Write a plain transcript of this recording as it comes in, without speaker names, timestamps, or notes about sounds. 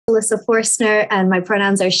Alyssa Forstner, and my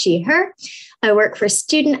pronouns are she, her. I work for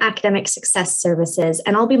Student Academic Success Services,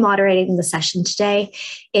 and I'll be moderating the session today.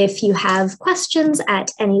 If you have questions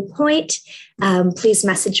at any point, please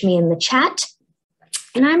message me in the chat.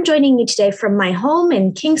 And I'm joining you today from my home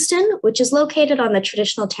in Kingston, which is located on the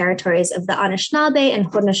traditional territories of the Anishinaabe and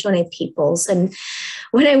Haudenosaunee peoples. And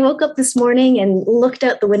when I woke up this morning and looked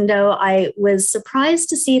out the window, I was surprised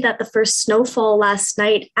to see that the first snowfall last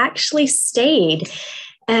night actually stayed.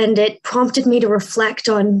 And it prompted me to reflect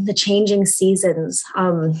on the changing seasons.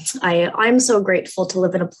 I'm so grateful to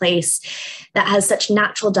live in a place that has such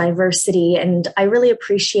natural diversity, and I really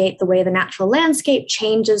appreciate the way the natural landscape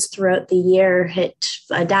changes throughout the year. It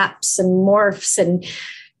adapts and morphs and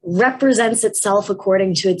represents itself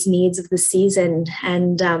according to its needs of the season.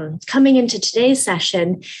 And coming into today's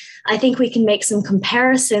session, I think we can make some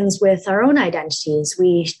comparisons with our own identities.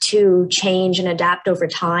 We too change and adapt over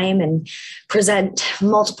time and present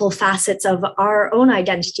multiple facets of our own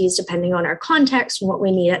identities depending on our context and what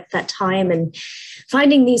we need at that time. And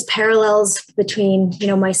finding these parallels between,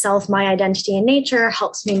 myself, my identity, and nature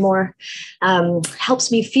helps me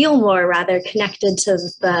feel more rather connected to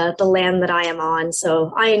the land that I am on.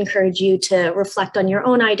 So I encourage you to reflect on your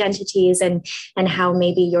own identities and how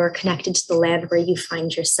maybe you're connected to the land where you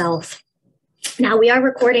find yourself. Now, we are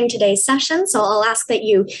recording today's session, so I'll ask that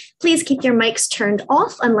you please keep your mics turned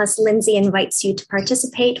off unless Lindsay invites you to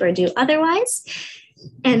participate or do otherwise.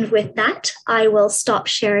 And with that, I will stop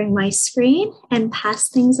sharing my screen and pass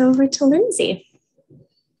things over to Lindsay.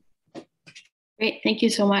 Great, thank you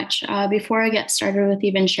so much. Before I get started with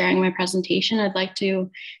even sharing my presentation, I'd like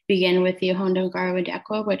to begin with the Hondo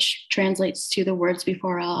Garwadekwa, which translates to the words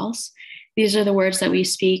before all else. These are the words that we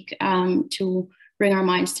speak to bring our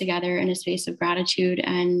minds together in a space of gratitude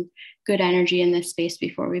and good energy in this space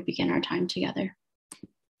before we begin our time together.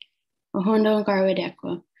 Ohondo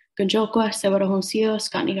Garwadekwa, Gunjokwa Sewarahonsio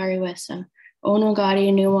Scotney Gariwesa, Ono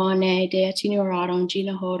Gari Nuane, Deatinu Radon,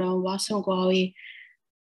 Gina Hodon, Wasongwawi,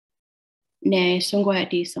 Ne,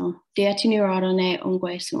 Songwetison, Deatinu Radon, Ne,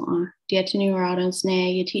 Ongwe Suan, Deatinu Radons,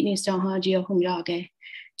 Ne, Yatini Stonha, Geohumyage,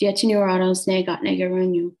 Deatinu Radons, Ne, Got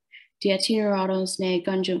Negarunu, Deatinu Radons, Ne,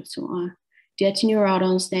 Gunjum Suan. Diatinu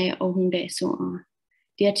radons ne ohunde suan.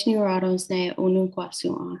 Diatinu radons ne onunkwa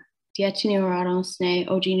suan. Diatinu radons ne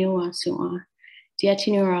ojinua suan.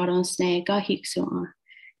 Diatinu radons ne gahik suan.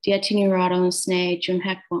 Diatinu radons ne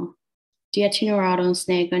junhekwan. Diatinu radons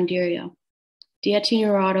ne gandirio.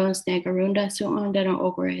 Diatinu radons ne garunda suan deno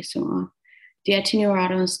ogre suan. Diatinu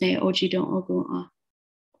radons ne ojidon ogua.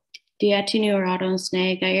 Diatinu radons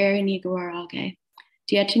ne gaeri niguarage.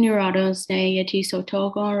 Diatinu radons ne yeti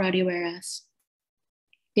sotogon radiweras.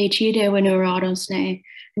 De chide wenurados ne,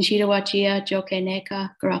 and chida wachia joke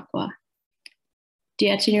neka grakwa.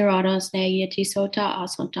 Diatinurados ne yeti sota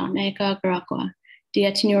asonta neka grakwa.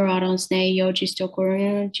 Diatinurados ne yoji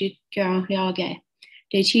stokorun jikyage.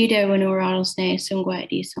 De chide wenurados ne sungwe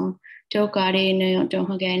dison. Tokade ne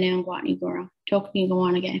donhage ne ngwani gora. Tokni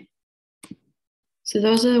gawanage. So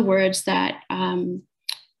those are the words that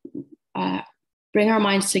bring our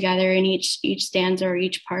minds together, and each stanza or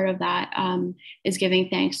each part of that is giving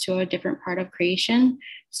thanks to a different part of creation.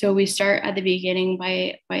 So we start at the beginning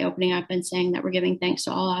by opening up and saying that we're giving thanks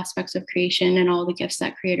to all aspects of creation and all the gifts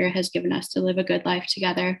that Creator has given us to live a good life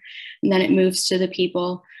together. And then it moves to the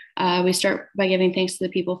people. We start by giving thanks to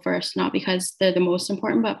the people first, not because they're the most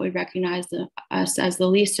important, but we recognize us as the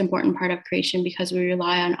least important part of creation because we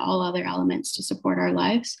rely on all other elements to support our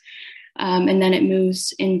lives. And then it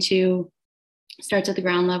moves into starts at the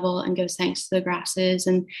ground level and gives thanks to the grasses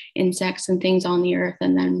and insects and things on the earth,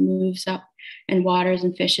 and then moves up and waters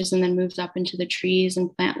and fishes, and then moves up into the trees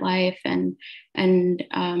and plant life, and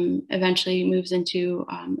eventually moves into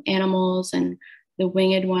animals and the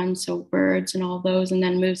winged ones, so birds and all those, and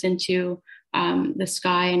then moves into the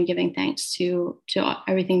sky and giving thanks to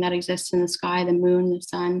everything that exists in the sky, the moon, the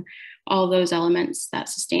sun, all those elements that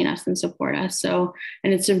sustain us and support us. So,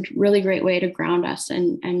 and it's a really great way to ground us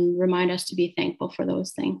and remind us to be thankful for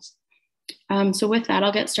those things. So with that,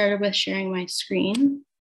 I'll get started with sharing my screen.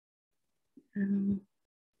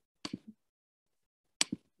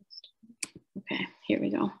 Okay, here we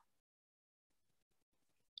go.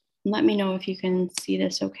 Let me know if you can see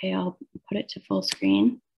this okay. I'll put it to full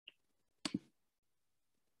screen. You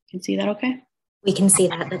can see that okay? We can see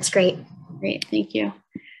that, that's great. Great, thank you.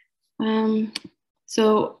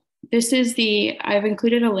 So this is I've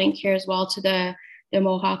included a link here as well to the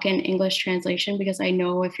Mohawk and English translation, because I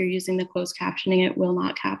know if you're using the closed captioning, it will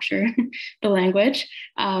not capture the language.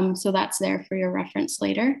 So that's there for your reference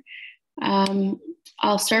later.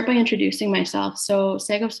 I'll start by introducing myself. So,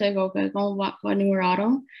 so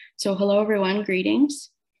hello everyone, greetings.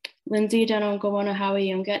 Lindsay danon gowono hawi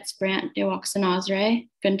yungets Brant de waxanazre,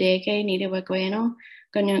 gundege nida wagueno,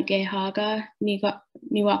 gunyunge haga,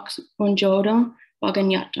 niwax unjodo,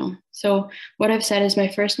 waganyato. So what I've said is my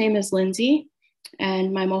first name is Lindsay,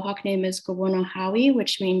 and my Mohawk name is Gowono Hawi,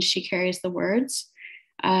 which means she carries the words.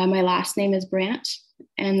 My last name is Brant,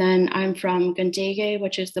 and then I'm from Gundege,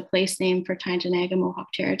 which is the place name for Tyendinaga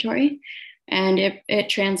Mohawk territory. And it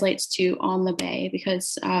translates to on the bay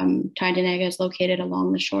because Tyendinaga is located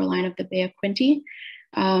along the shoreline of the Bay of Quinte.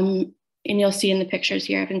 And you'll see in the pictures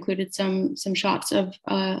here, I've included some shots of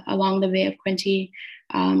along the Bay of Quinte,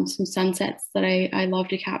 some sunsets that I love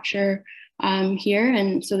to capture here.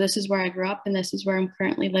 And so this is where I grew up, and this is where I'm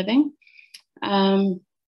currently living. And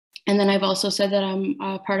then I've also said that I'm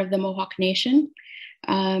part of the Mohawk Nation.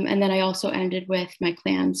 And then I also ended with my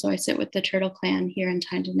clan. So I sit with the Turtle Clan here in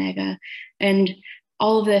Tyendinaga. And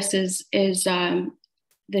all of this is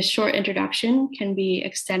this short introduction can be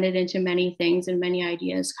extended into many things, and many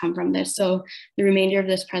ideas come from this. So the remainder of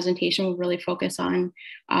this presentation will really focus on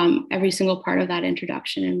every single part of that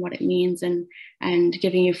introduction and what it means, and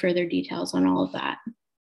giving you further details on all of that.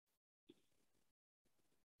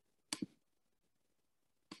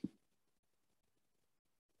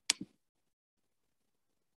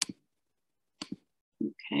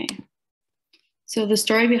 Okay, so the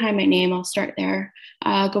story behind my name, I'll start there.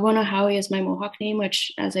 Gowono Hawi is my Mohawk name,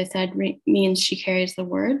 which, as I said, means she carries the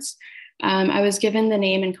words. I was given the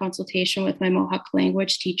name in consultation with my Mohawk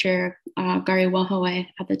language teacher, Gary Wahawe,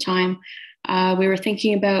 at the time. We were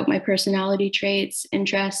thinking about my personality traits,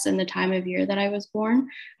 interests, and the time of year that I was born.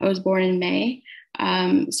 I was born in May.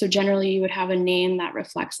 So generally you would have a name that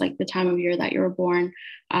reflects like the time of year that you were born.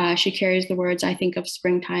 She carries the words. I think of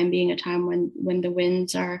springtime being a time when the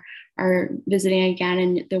winds are visiting again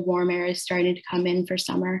and the warm air is starting to come in for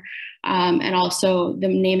summer. And also the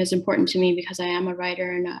name is important to me because I am a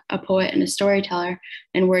writer and a poet and a storyteller,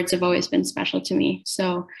 and words have always been special to me.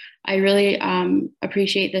 So I really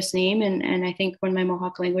appreciate this name. And I think when my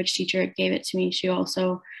Mohawk language teacher gave it to me, she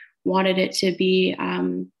also wanted it to be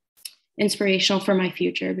inspirational for my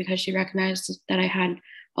future, because she recognized that I had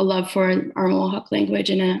a love for our Mohawk language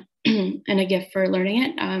and a gift for learning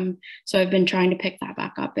it. So I've been trying to pick that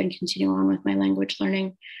back up and continue on with my language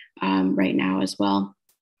learning right now as well.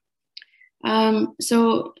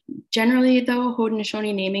 So generally though,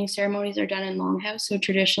 Haudenosaunee naming ceremonies are done in Longhouse. So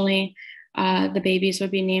traditionally the babies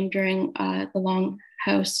would be named during the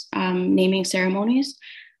Longhouse naming ceremonies.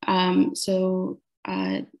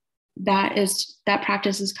 That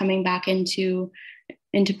practice is coming back into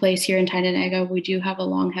place here in Tyendinaga. We do have a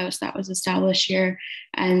longhouse that was established here,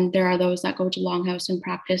 and there are those that go to longhouse and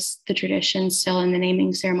practice the tradition still, and the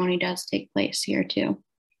naming ceremony does take place here too.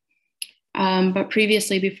 But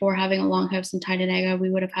previously, before having a longhouse in Tyendinaga, we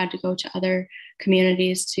would have had to go to other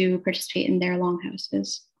communities to participate in their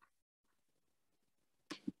longhouses.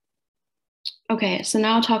 Okay, so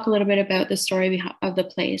now I'll talk a little bit about the story of the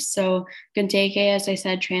place. So Gundege, as I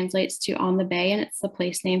said, translates to on the bay, and it's the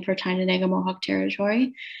place name for Tyendinaga Mohawk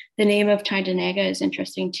territory. The name of Tyendinaga is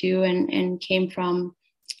interesting too, and came from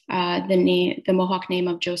the Mohawk name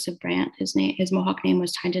of Joseph Brant. His Mohawk name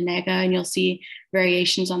was Tyendinaga, and you'll see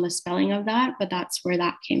variations on the spelling of that, but that's where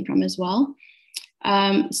that came from as well.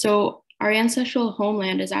 So our ancestral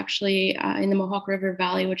homeland is actually in the Mohawk River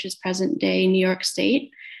Valley, which is present day New York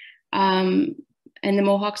State. And the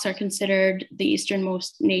Mohawks are considered the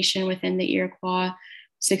easternmost nation within the Iroquois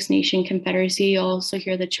Six Nation Confederacy. You'll also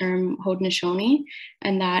hear the term Haudenosaunee,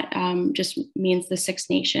 and that just means the Six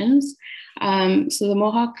Nations. So the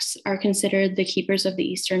Mohawks are considered the keepers of the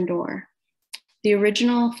Eastern Door. The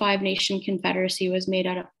original Five Nation Confederacy was made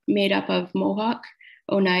up of Mohawk,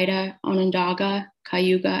 Oneida, Onondaga,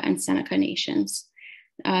 Cayuga, and Seneca nations.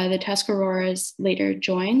 The Tuscaroras later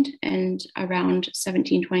joined, and around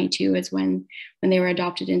 1722 is when they were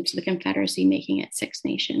adopted into the Confederacy, making it Six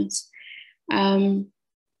Nations. The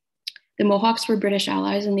Mohawks were British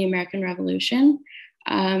allies in the American Revolution.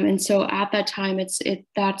 And so at that time,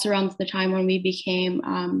 that's around the time when we became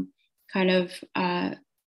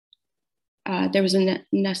there was a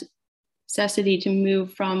necessity to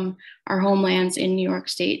move from our homelands in New York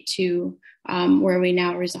State to where we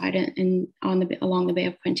now reside along the Bay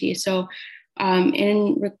of Quinte. So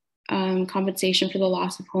in compensation for the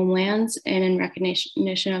loss of homelands and in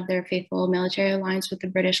recognition of their faithful military alliance with the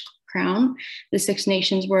British Crown, the Six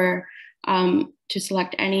Nations were to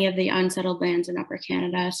select any of the unsettled lands in Upper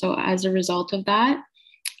Canada. So as a result of that,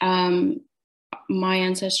 my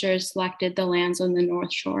ancestors selected the lands on the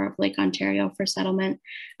north shore of Lake Ontario for settlement.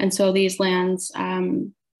 And so these lands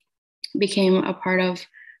became a part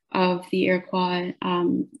of the Iroquois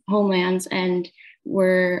homelands, and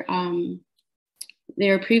were they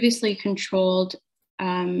were previously controlled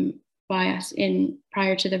by us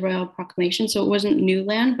prior to the Royal Proclamation. So it wasn't new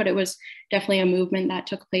land, but it was definitely a movement that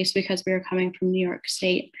took place because we were coming from New York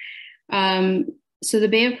State. So the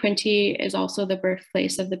Bay of Quinte is also the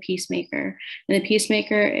birthplace of the peacemaker. And the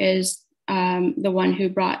peacemaker is the one who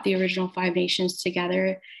brought the original 5 nations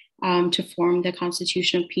together to form the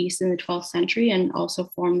Constitution of Peace in the 12th century, and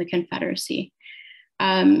also form the Confederacy.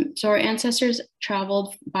 So our ancestors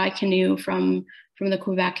traveled by canoe from the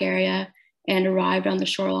Quebec area and arrived on the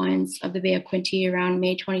shorelines of the Bay of Quinte around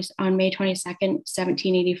May 22nd,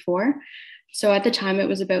 1784. So at the time, it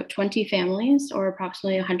was about 20 families, or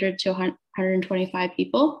approximately 100 to 125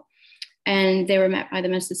 people. And they were met by the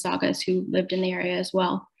Mississaugas, who lived in the area as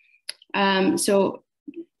well. So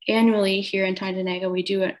annually here in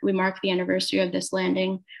Tyendinaga, we mark the anniversary of this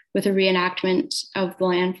landing with a reenactment of the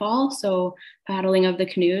landfall. So paddling of the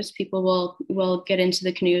canoes, people will get into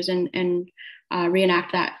the canoes and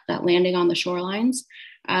reenact that landing on the shorelines.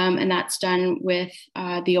 And that's done with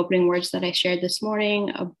the opening words that I shared this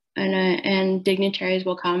morning. And dignitaries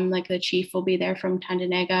will come, like the chief will be there from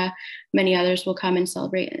Tyendinaga. Many others will come and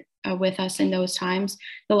celebrate with us in those times.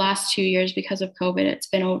 The last 2 years, because of COVID, it's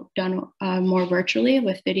been done more virtually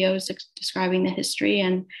with videos describing the history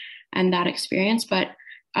and that experience. But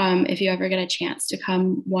if you ever get a chance to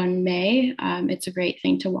come one May, it's a great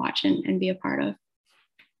thing to watch and be a part of.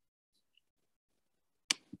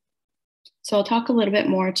 So I'll talk a little bit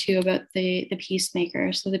more too about the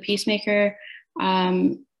peacemaker. So the peacemaker,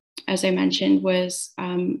 as I mentioned, was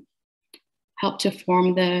helped to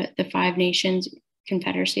form the 5 Nations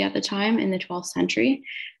Confederacy at the time in the 12th century.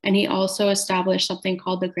 And he also established something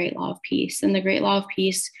called the Great Law of Peace. And the Great Law of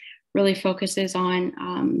Peace really focuses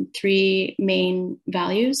on 3 main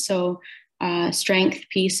values. So strength,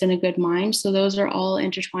 peace, and a good mind. So those are all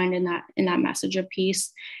intertwined in that message of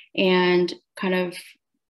peace, and kind of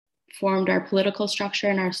formed our political structure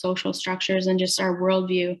and our social structures, and just our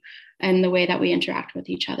worldview and the way that we interact with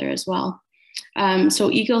each other as well. So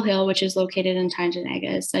Eagle Hill, which is located in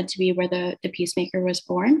Tyendinaga, is said to be where the peacemaker was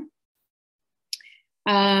born.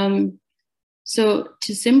 So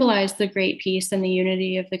to symbolize the great peace and the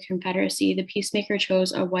unity of the Confederacy, the peacemaker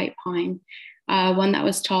chose a white pine, one that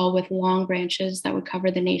was tall with long branches that would cover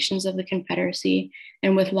the nations of the Confederacy,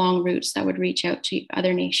 and with long roots that would reach out to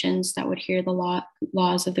other nations that would hear the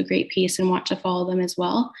laws of the great peace and want to follow them as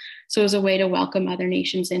well. So it was a way to welcome other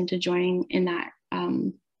nations into joining in that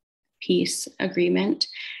peace agreement.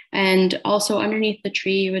 And also underneath the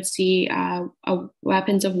tree, you would see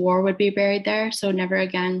weapons of war would be buried there. So never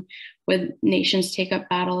again would nations take up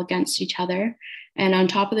battle against each other. And on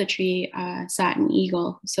top of the tree sat an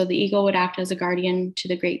eagle. So the eagle would act as a guardian to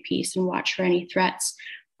the great peace and watch for any threats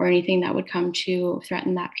or anything that would come to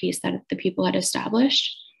threaten that peace that the people had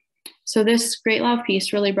established. So this Great Law of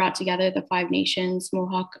Peace really brought together the 5 nations,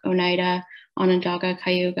 Mohawk, Oneida, Onondaga,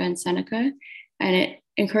 Cayuga, and Seneca, and it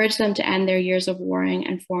encouraged them to end their years of warring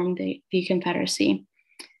and form the Confederacy.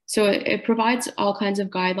 So it provides all kinds of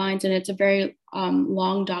guidelines, and it's a very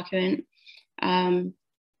long document, and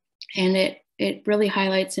it really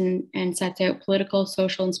highlights and sets out political,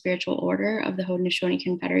 social, and spiritual order of the Haudenosaunee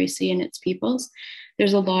Confederacy and its peoples.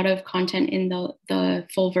 There's a lot of content in the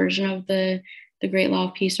full version of the Great Law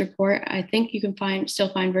of Peace report. I think you can still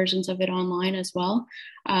find versions of it online as well.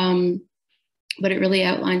 But it really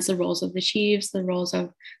outlines the roles of the chiefs, the roles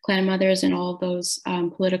of clan mothers, and all of those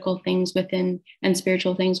political things within and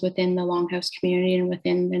spiritual things within the Longhouse community and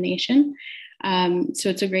within the nation. So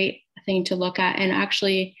it's a great thing to look at. And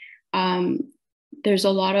actually, there's a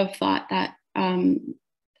lot of thought that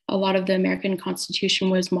a lot of the American Constitution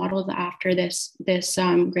was modeled after this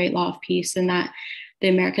Great Law of Peace, and that the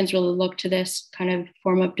Americans really looked to this kind of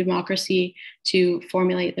form of democracy to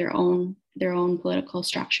formulate their own political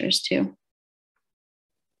structures too.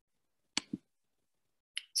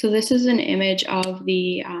 So this is an image of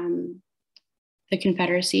the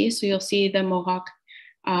Confederacy. So you'll see the Mohawk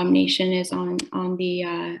Nation is on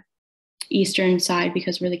the eastern side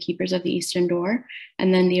because we're the keepers of the eastern door,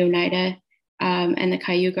 and then the Oneida and the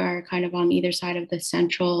Cayuga are kind of on either side of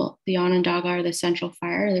the Onondaga are the central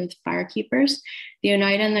fire. They're the fire keepers. The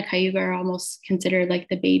Oneida and the Cayuga are almost considered like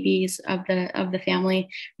the babies of the family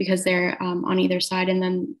because they're on either side, and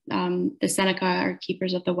then the Seneca are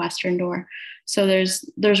keepers of the western door. So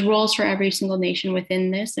there's roles for every single nation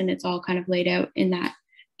within this, and it's all kind of laid out in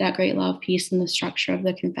that Great Law of Peace and the structure of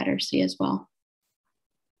the Confederacy as well.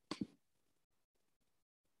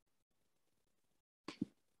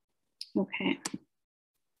 Okay.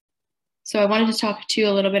 So I wanted to talk to you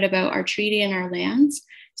a little bit about our treaty and our lands.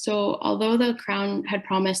 So although the Crown had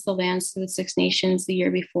promised the lands to the Six Nations the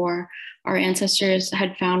year before, our ancestors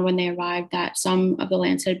had found when they arrived that some of the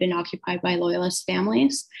lands had been occupied by Loyalist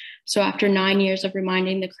families. So after 9 years of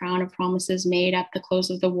reminding the Crown of promises made at the close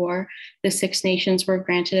of the war, the Six Nations were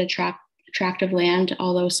granted a tract of land,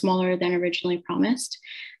 although smaller than originally promised.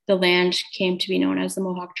 The land came to be known as the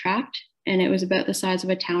Mohawk Tract, and it was about the size of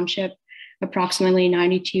a township, approximately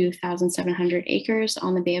 92,700 acres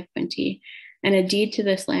on the Bay of Quinte. And a deed to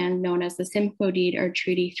this land, known as the Simcoe Deed or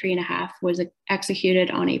Treaty 3.5, was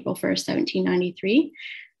executed on April 1st, 1793.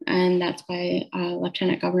 And that's by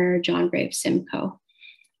Lieutenant Governor John Graves Simcoe.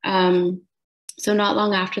 So not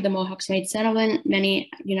long after the Mohawks made settlement, many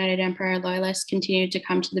United Empire Loyalists continued to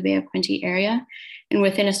come to the Bay of Quinte area. And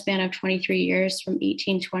within a span of 23 years, from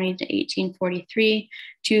 1820 to 1843,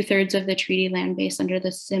 2/3 of the treaty land base under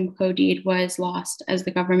the Simcoe Deed was lost as the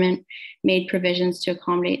government made provisions to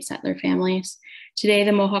accommodate settler families. Today,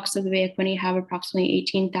 the Mohawks of the Bay of Quinte have approximately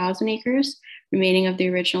 18,000 acres remaining of the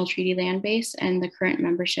original treaty land base, and the current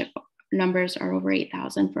membership numbers are over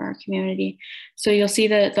 8,000 for our community. So you'll see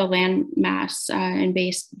that the land mass and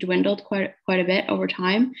base dwindled quite a bit over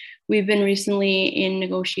time. We've been recently in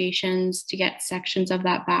negotiations to get sections of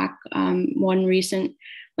that back. One recent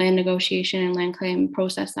land negotiation and land claim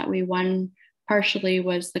process that we won partially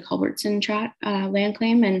was the Culbertson land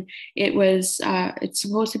claim, and it's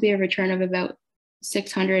supposed to be a return of about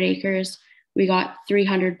 600 acres. We got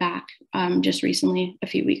 300 back just recently, a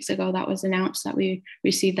few weeks ago. That was announced that we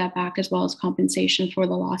received that back, as well as compensation for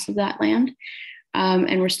the loss of that land.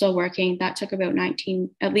 And we're still working. That took about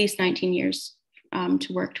at least 19 years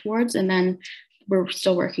to work towards. And then we're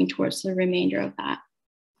still working towards the remainder of that.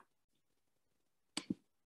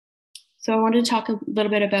 So I wanted to talk a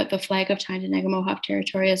little bit about the flag of Tyendinaga Mohawk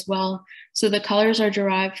territory as well. So the colors are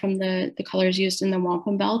derived from the colors used in the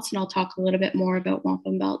wampum belts, and I'll talk a little bit more about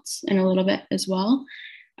wampum belts in a little bit as well.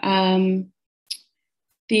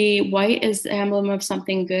 The white is the emblem of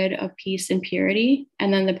something good, of peace and purity,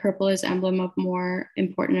 and then the purple is emblem of more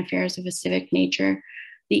important affairs of a civic nature.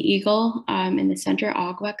 The eagle in the center,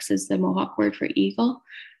 Ogwex, is the Mohawk word for eagle.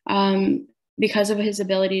 Because of his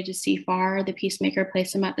ability to see far, the peacemaker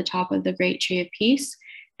placed him at the top of the great tree of peace.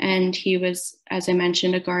 And he was, as I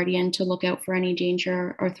mentioned, a guardian to look out for any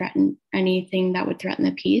danger or threaten anything that would threaten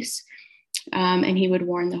the peace. And he would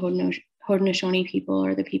warn the Haudenosaunee people,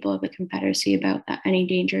 or the people of the Confederacy, about any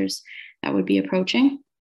dangers that would be approaching.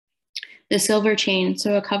 The silver chain,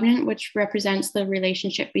 so a covenant which represents the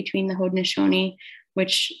relationship between the Haudenosaunee,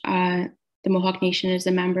 which the Mohawk Nation is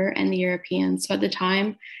a member, and the Europeans. So at the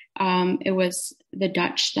time, it was the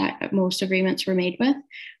Dutch that most agreements were made with.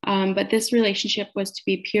 But this relationship was to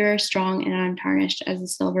be pure, strong, and untarnished as the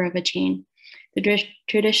silver of a chain. The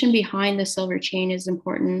tradition behind the silver chain is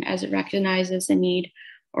important, as it recognizes the need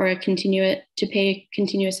to pay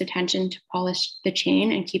continuous attention to polish the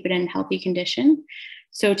chain and keep it in healthy condition.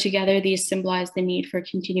 So together, these symbolize the need for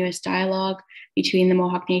continuous dialogue between the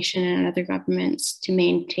Mohawk Nation and other governments to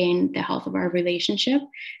maintain the health of our relationship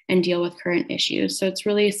and deal with current issues. So it's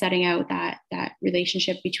really setting out that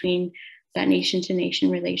relationship between that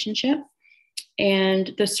nation-to-nation relationship.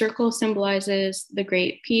 And the circle symbolizes the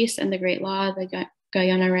great peace and the great law, the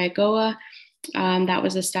Guyana-Ragoa, that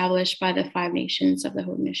was established by the 5 nations of the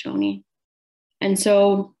Haudenosaunee. And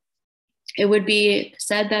so it would be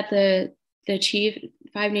said that the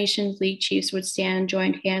 5 Nations League chiefs would stand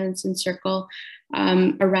joined hands in circle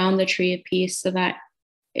around the tree of peace, so that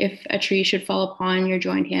if a tree should fall upon your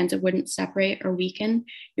joined hands, it wouldn't separate or weaken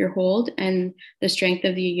your hold, and the strength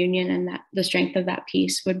of the union and the strength of that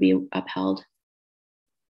peace would be upheld.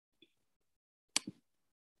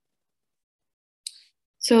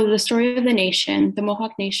 So the story of the nation, the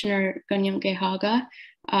Mohawk Nation, or Kanien'kehá:ka,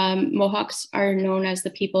 Mohawks are known as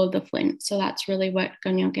the people of the Flint. So that's really what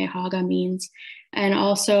Kanien'kehá:ka means. And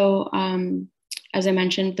also, as I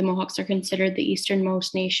mentioned, the Mohawks are considered the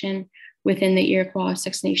easternmost nation within the Iroquois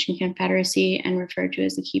Six Nation Confederacy and referred to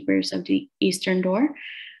as the keepers of the Eastern Door.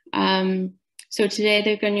 So today,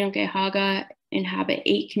 the Kanien'kehá:ka inhabit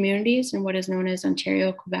 8 communities in what is known as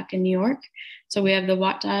Ontario, Quebec, and New York. So we have the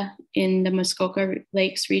Wata in the Muskoka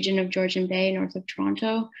Lakes region of Georgian Bay, north of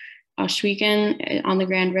Toronto, Ohsweken on the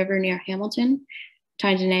Grand River near Hamilton,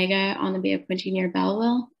 Tyendinaga on the Bay of Quinte near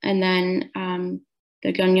Belleville, and then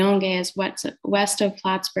the Kanien'ke is west of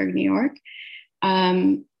Plattsburgh, New York.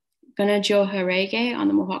 Gunajohare'ge on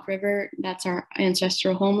the Mohawk River, that's our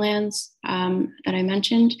ancestral homelands that I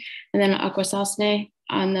mentioned, and then Akwesasne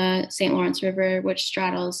on the St. Lawrence River, which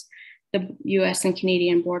straddles the US and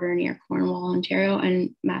Canadian border near Cornwall, Ontario,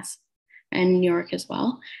 and and New York as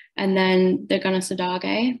well. And then the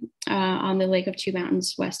Gunnesadage on the Lake of Two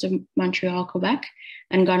Mountains west of Montreal, Quebec,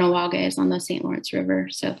 and Ganawage is on the St. Lawrence River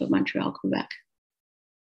south of Montreal, Quebec.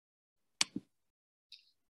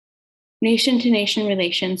 Nation-to-nation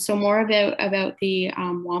relations. So more about the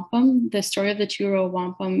wampum. The story of the two-row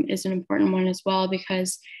wampum is an important one as well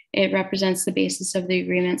because it represents the basis of the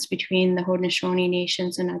agreements between the Haudenosaunee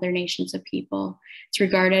nations and other nations of people. It's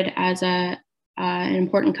regarded as an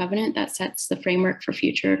important covenant that sets the framework for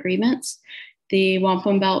future agreements. The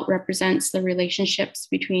wampum belt represents the relationships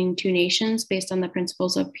between two nations based on the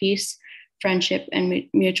principles of peace, friendship, and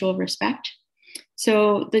mutual respect.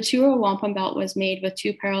 So the two-row wampum belt was made with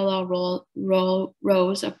two parallel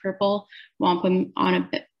rows of purple wampum on a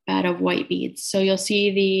bed of white beads. So you'll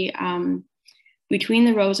see between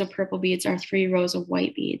the rows of purple beads are 3 rows of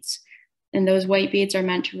white beads. And those white beads are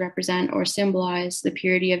meant to represent or symbolize the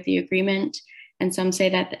purity of the agreement. And some say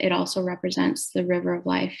that it also represents the river of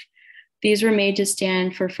life. These were made to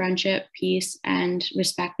stand for friendship, peace, and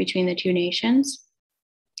respect between the two nations.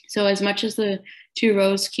 So as much as the 2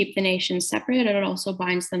 rows keep the nations separate, it also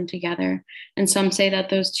binds them together. And some say that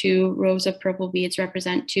those 2 rows of purple beads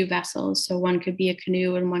represent 2 vessels. So one could be a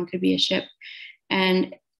canoe and one could be a ship,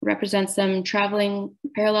 and represents them traveling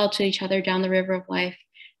parallel to each other down the river of life,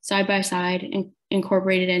 side by side, and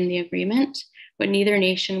incorporated in the agreement. But neither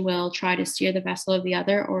nation will try to steer the vessel of the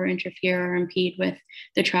other or interfere or impede with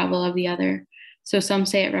the travel of the other. So some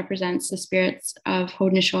say it represents the spirits of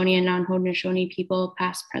Haudenosaunee and non-Haudenosaunee people,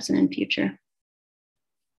 past, present, and future.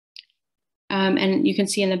 And you can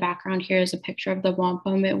see in the background here is a picture of the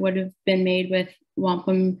wampum. It would have been made with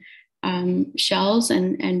wampum shells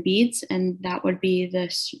and beads, and that would be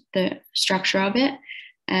the structure of it.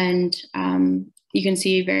 And you can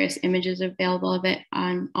see various images available of it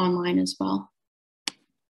online as well.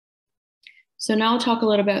 So now I'll talk a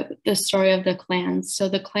little about the story of the clans. So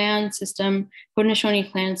the clan system,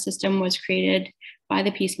 Haudenosaunee clan system, was created by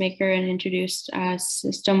the peacemaker and introduced a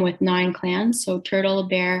system with 9 clans. So turtle,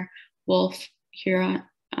 bear, wolf,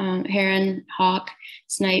 heron, hawk,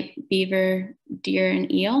 snipe, beaver, deer,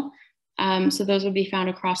 and eel. So those would be found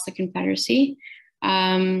across the Confederacy.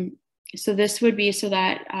 So this would be so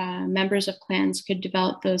that members of clans could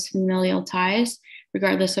develop those familial ties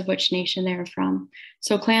regardless of which nation they're from.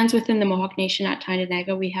 So clans within the Mohawk Nation at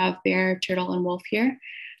Tyendinaga, we have bear, turtle, and wolf here.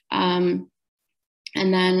 And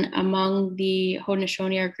then among the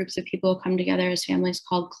Haudenosaunee are groups of people who come together as families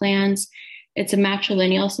called clans. It's a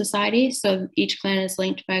matrilineal society, so each clan is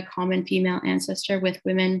linked by a common female ancestor with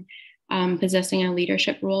women possessing a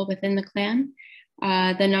leadership role within the clan.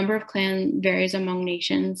 The number of clan varies among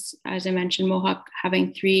nations. As I mentioned, Mohawk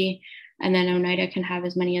having 3, and then Oneida can have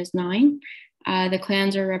as many as 9. The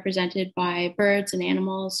clans are represented by birds and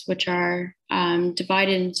animals, which are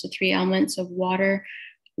divided into 3 elements of water,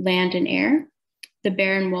 land, and air. The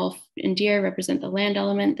bear and wolf and deer represent the land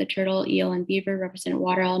element. The turtle, eel, and beaver represent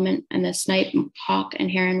water element, and the snipe, hawk,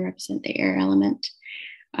 and heron represent the air element.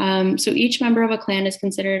 So each member of a clan is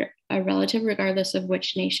considered a relative regardless of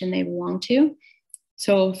which nation they belong to.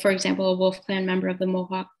 So for example, a wolf clan member of the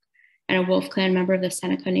Mohawk and a wolf clan member of the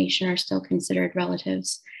Seneca Nation are still considered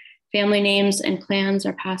relatives. Family names and clans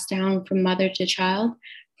are passed down from mother to child.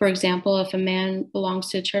 For example, if a man belongs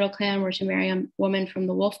to a turtle clan were to marry a woman from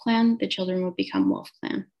the wolf clan, the children would become wolf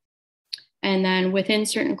clan. And then within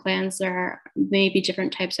certain clans, there are maybe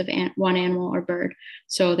different types of one animal or bird.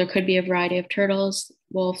 So there could be a variety of turtles,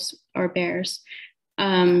 wolves, or bears.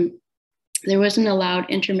 There wasn't allowed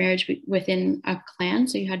intermarriage within a clan,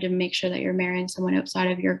 so you had to make sure that you're marrying someone outside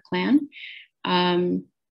of your clan. And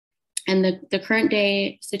the current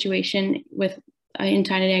day situation with in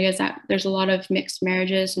Tyendinaga is that there's a lot of mixed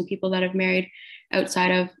marriages and people that have married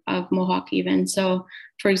outside of Mohawk even. So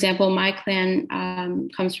for example, my clan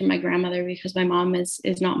comes from my grandmother because my mom is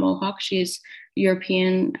not Mohawk. She's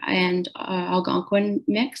European and Algonquin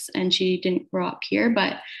mix, and she didn't grow up here.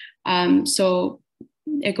 But so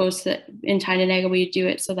it goes to, in Tyendinaga, we do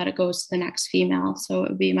it so that it goes to the next female. So it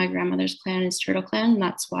would be my grandmother's clan is Turtle Clan. And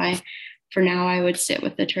that's why for now I would sit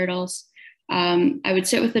with the turtles. I would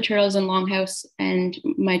sit with the turtles in Longhouse, and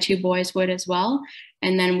my 2 boys would as well.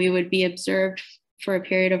 And then we would be observed for a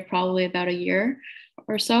period of probably about a year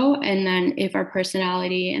or so. And then if our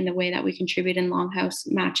personality and the way that we contribute in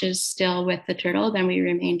Longhouse matches still with the turtle, then we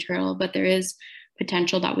remain turtle. But there is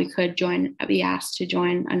potential that we could be asked to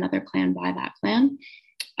join another clan by that clan.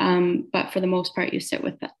 But for the most part, you sit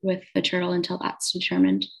with the turtle until that's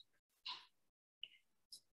determined.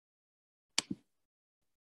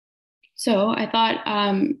 So I thought,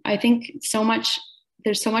 I think so much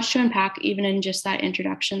there's so much to unpack, even in just that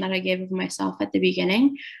introduction that I gave of myself at the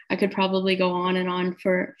beginning. I could probably go on and on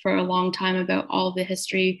for a long time about all the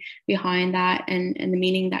history behind that and the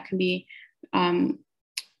meaning that can be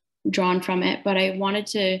drawn from it. But I wanted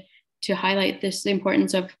to highlight the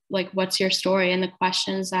importance of like, what's your story, and the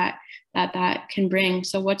questions that can bring.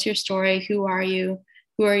 So what's your story? Who are you?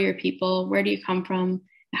 Who are your people? Where do you come from?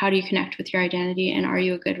 How do you connect with your identity? And are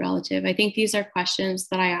you a good relative? I think these are questions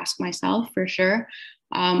that I ask myself for sure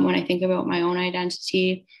when I think about my own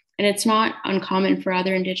identity. And it's not uncommon for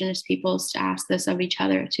other Indigenous peoples to ask this of each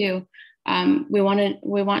other too. We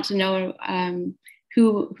want to know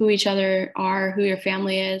who each other are, who your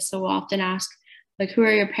family is. So we'll often ask, like, who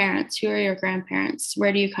are your parents? Who are your grandparents?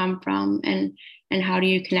 Where do you come from? And how do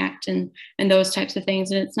you connect? And those types of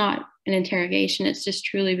things. And it's not an interrogation. It's just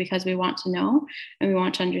truly because we want to know and we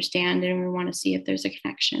want to understand and we want to see if there's a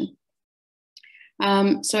connection.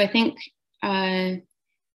 So I think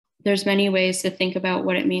there's many ways to think about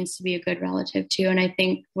what it means to be a good relative too. And I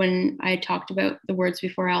think when I talked about the words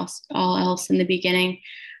before all else in the beginning,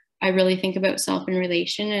 I really think about self and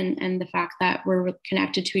relation and the fact that we're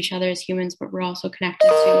connected to each other as humans, but we're also connected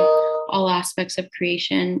to all aspects of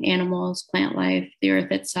creation, animals, plant life, the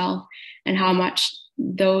earth itself, and how much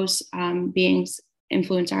those beings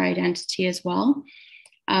influence our identity as well.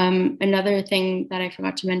 Another thing that I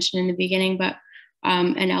forgot to mention in the beginning, but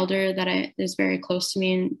an elder that is very close to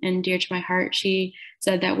me and dear to my heart, she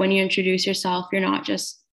said that when you introduce yourself, you're not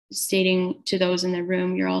just stating to those in the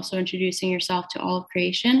room, you're also introducing yourself to all of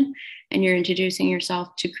creation, and you're introducing yourself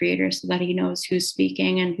to Creator so that he knows who's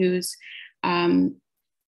speaking and whose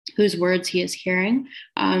words he is hearing.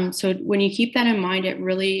 So when you keep that in mind, it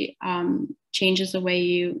really changes the way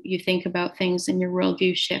you think about things, and your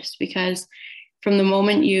worldview shifts, because from the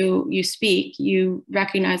moment you speak, you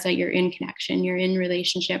recognize that you're in connection, you're in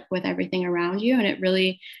relationship with everything around you, and it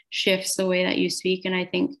really shifts the way that you speak, and I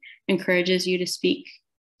think encourages you to speak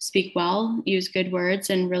well, use good words,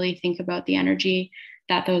 and really think about the energy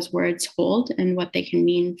that those words hold and what they can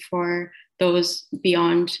mean for those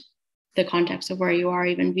beyond the context of where you are,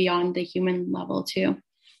 even beyond the human level too.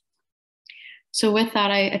 So with that,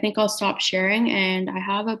 I think I'll stop sharing, and I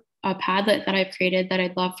have a Padlet that I've created that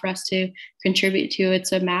I'd love for us to contribute to.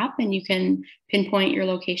 It's a map, and you can pinpoint your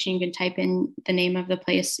location. You can type in the name of the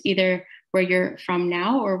place, either where you're from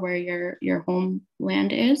now or where your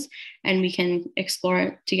homeland is, and we can explore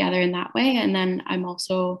it together in that way. And then I'm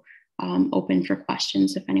also open for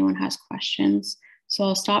questions if anyone has questions. So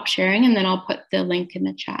I'll stop sharing, and then I'll put the link in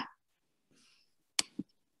the chat.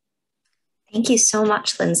 Thank you so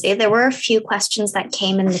much, Lindsay. There were a few questions that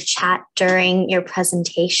came in the chat during your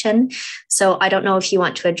presentation. So I don't know if you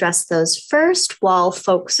want to address those first while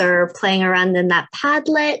folks are playing around in that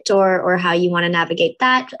Padlet, or how you want to navigate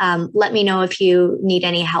that. Let me know if you need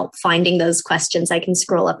any help finding those questions. I can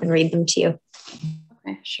scroll up and read them to you.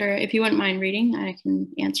 Okay, sure. If you wouldn't mind reading, I can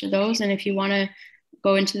answer those. And if you want to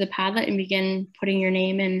go into the Padlet and begin putting your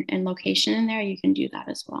name and location in there, you can do that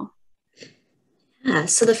as well. Yeah,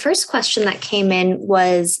 so the first question that came in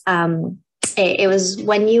was, it was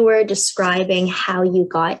when you were describing how you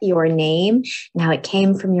got your name and how it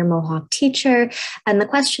came from your Mohawk teacher. And the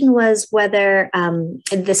question was whether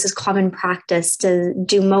this is common practice.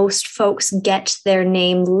 Do most folks get their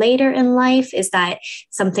name later in life? Is that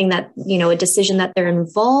something that, a decision that they're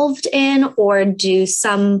involved in, or do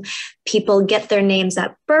some people get their names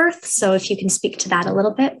at birth? So if you can speak to that a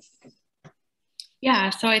little bit.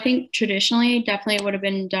 Yeah, so I think traditionally, definitely it would have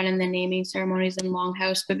been done in the naming ceremonies in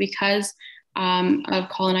Longhouse, but because of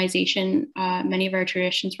colonization, many of our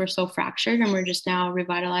traditions were so fractured, and we're just now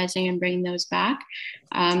revitalizing and bringing those back.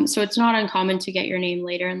 So it's not uncommon to get your name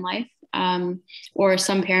later in life, or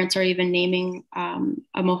some parents are even naming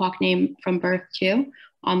a Mohawk name from birth too,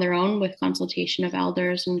 on their own, with consultation of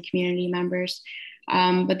elders and community members.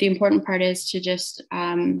 But the important part is to just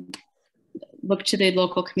look to the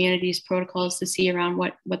local community's protocols to see around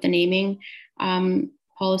what the naming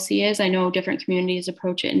policy is. I know different communities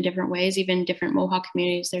approach it in different ways, even different Mohawk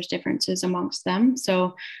communities, there's differences amongst them.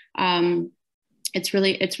 So it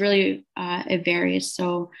varies.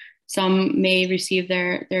 So some may receive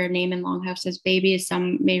their name in Longhouse as babies,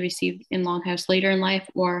 some may receive in Longhouse later in life,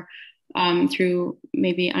 or through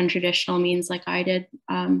maybe untraditional means like I did,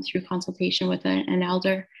 through consultation with an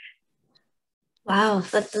elder. Wow,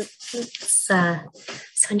 that's so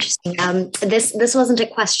interesting. This wasn't a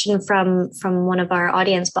question from one of our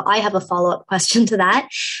audience, but I have a follow-up question to that.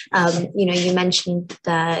 You mentioned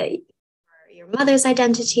your mother's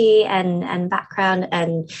identity and background,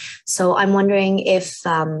 and so I'm wondering if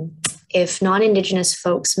if non-Indigenous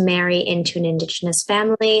folks marry into an Indigenous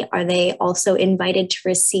family, are they also invited to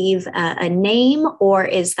receive a name, or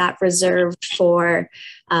is that reserved for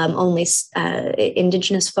only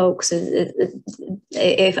Indigenous folks?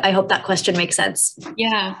 If I hope that question makes sense.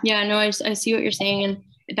 Yeah, no, I see what you're saying, and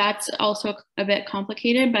that's also a bit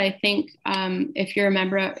complicated. But I think if you're a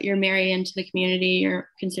member, you're married into the community, you're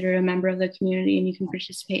considered a member of the community, and you can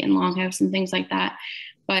participate in longhouse and things like that.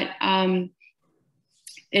 But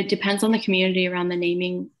it depends on the community around the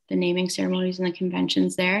naming ceremonies and the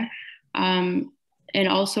conventions there. And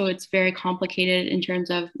also it's very complicated in terms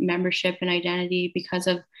of membership and identity because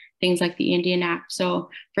of things like the Indian Act. So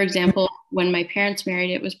for example, when my parents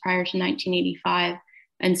married, it was prior to 1985.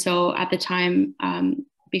 And so at the time,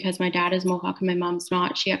 because my dad is Mohawk and my mom's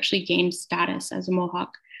not, she actually gained status as a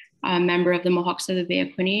Mohawk member of the Mohawks of the Bay of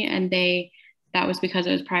Quinte. And that was because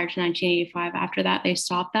it was prior to 1985. After that, they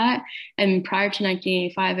stopped that. And prior to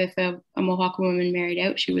 1985, if a Mohawk woman married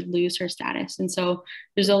out, she would lose her status. And so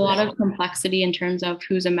there's a lot of complexity in terms of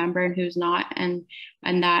who's a member and who's not. And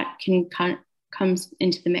that comes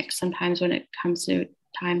into the mix sometimes when it comes to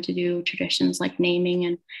time to do traditions like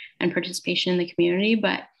naming and participation in the community.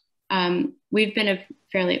 But we've been a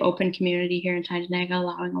fairly open community here in Tyendinaga,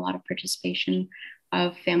 allowing a lot of participation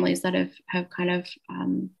of families that have kind of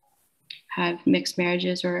have mixed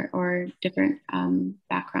marriages or different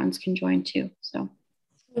backgrounds can join too. So.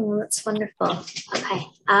 Oh, that's wonderful. Okay.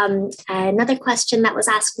 Another question that was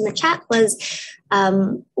asked in the chat was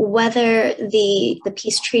whether the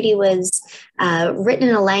peace treaty was written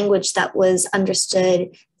in a language that was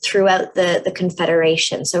understood throughout the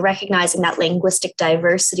Confederation. So recognizing that linguistic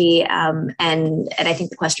diversity, and I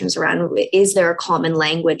think the question was around, is there a common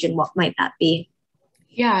language and what might that be?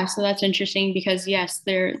 Yeah, so that's interesting because yes,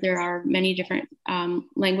 there are many different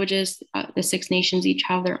languages. The Six Nations each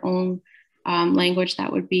have their own language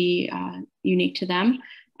that would be unique to them.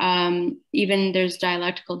 Even there's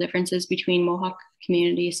dialectical differences between Mohawk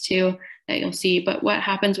communities too that you'll see. But what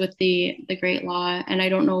happens with the Great Law, and I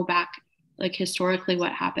don't know back like historically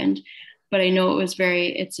what happened, but I know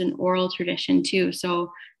it's an oral tradition too.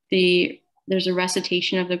 So there's a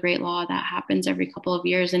recitation of the Great Law that happens every couple of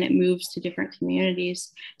years, and it moves to different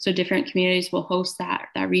communities. So different communities will host that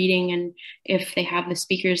reading, and if they have the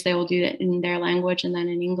speakers, they will do it in their language and then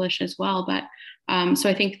in English as well. But so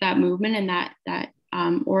I think that movement and that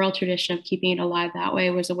oral tradition of keeping it alive that way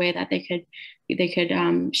was a way that they could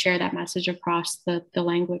share that message across the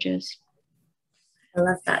languages. I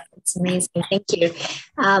love that. It's amazing. Thank you.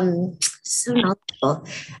 So knowledgeable.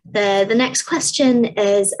 The next question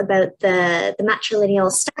is about the matrilineal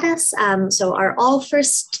status. So are all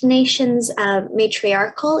First Nations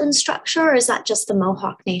matriarchal in structure, or is that just the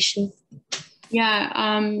Mohawk Nation? Yeah,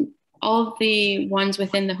 all of the ones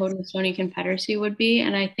within the Haudenosaunee Confederacy would be,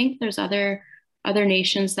 and I think there's other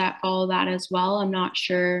nations that follow that as well. I'm not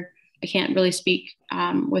sure. I can't really speak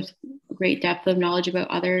with great depth of knowledge about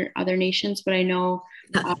other nations, but I know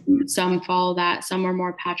some follow that. Some are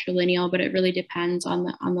more patrilineal, but it really depends on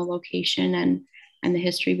the location and the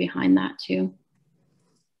history behind that too.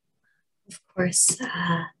 Of course.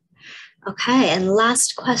 Okay, and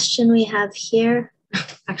last question we have here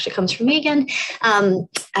actually comes from me again.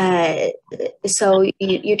 So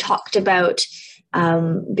you talked about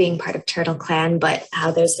being part of Turtle Clan, but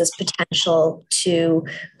how there's this potential to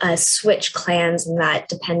switch clans, and that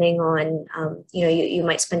depending on, you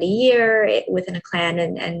might spend a year within a clan,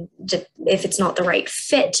 and if it's not the right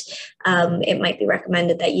fit, it might be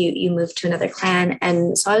recommended that you move to another clan.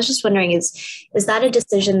 And so I was just wondering, is that a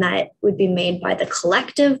decision that would be made by the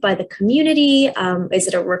collective, by the community? Is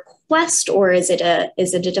it a request, or is it a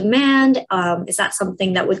demand? Is that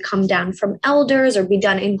something that would come down from elders or be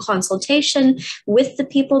done in consultation with the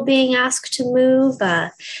people being asked to move?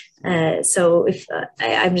 So if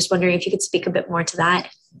I'm just wondering if you could speak a bit more to that.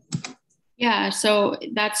 Yeah, so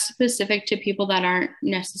that's specific to people that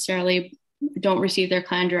don't receive their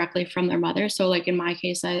clan directly from their mother. So like in my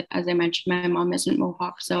case, as I mentioned, my mom isn't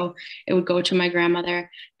Mohawk, so it would go to my grandmother.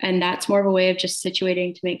 And that's more of a way of just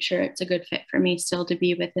situating to make sure it's a good fit for me still to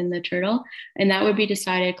be within the Turtle. And that would be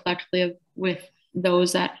decided collectively with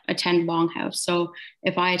those that attend Longhouse. So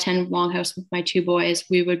if I attend Longhouse with my two boys,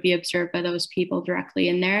 we would be observed by those people directly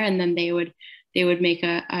in there, and then they would make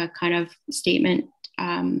a kind of statement.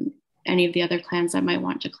 Any of the other clans that might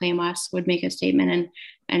want to claim us would make a statement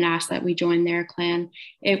and ask that we join their clan.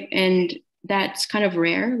 And that's kind of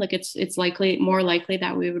rare. Like it's more likely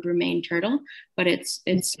that we would remain Turtle, but it's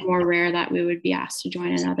more rare that we would be asked to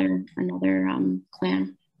join another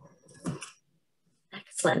clan.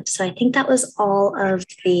 Excellent. So I think that was all of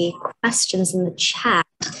the questions in the chat.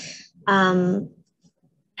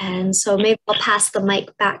 And so maybe I'll pass the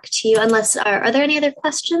mic back to you unless, are there any other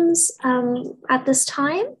questions at this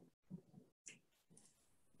time?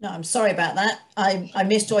 No, I'm sorry about that. I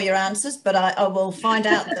missed all your answers, but I will find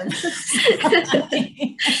out them.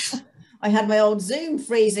 I had my old Zoom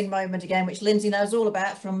freezing moment again, which Lindsay knows all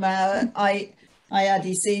about from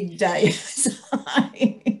IRDC day.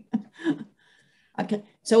 Okay,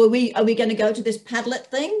 so are we going to go to this Padlet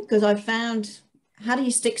thing? Because I found, how do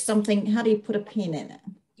you stick something, how do you put a pin in it?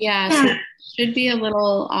 Yeah, so there should be a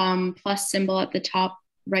little plus symbol at the top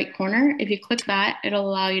right corner. If you click that, it'll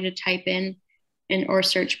allow you to type in or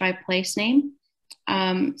search by place name.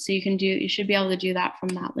 So you should be able to do that from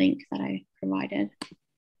that link that I provided.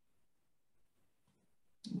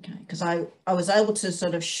 Okay, because I was able to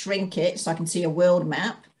sort of shrink it so I can see a world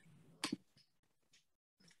map,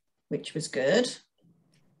 which was good.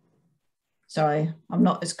 Sorry, I'm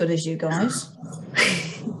not as good as you guys.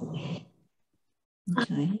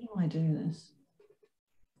 Okay, how do I do this?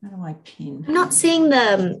 How do I pin? I'm not seeing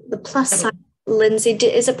the plus sign, Lindsay.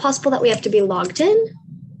 Is it possible that we have to be logged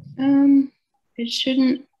in? It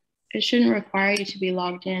shouldn't require you to be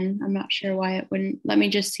logged in. I'm not sure why it wouldn't. Let me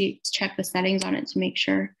just check the settings on it to make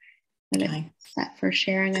sure that it's set for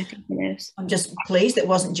sharing. I think it is. I'm just pleased it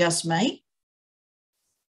wasn't just me,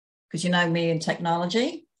 because you know me in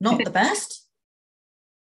technology, not the best.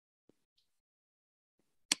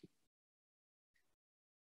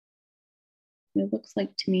 It looks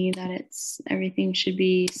like to me that everything should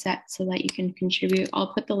be set so that you can contribute.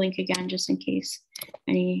 I'll put the link again just in case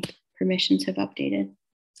any permissions have updated.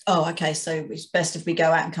 Oh, okay. So it's best if we go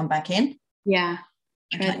out and come back in? Yeah.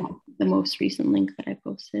 Try the most recent link that I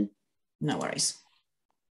posted. No worries.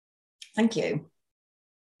 Thank you.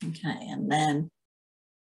 Okay, and then,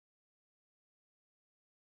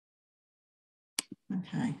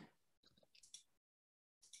 okay.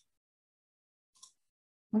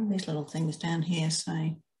 What are these little things down here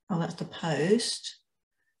say? Oh, that's the post.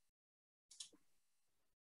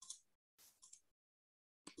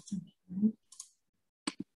 Okay.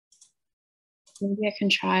 Maybe I can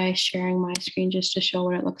try sharing my screen just to show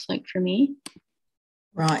what it looks like for me.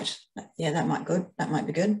 Right. Yeah, that might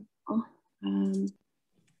be good. Oh,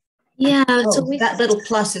 yeah. Oh, so that little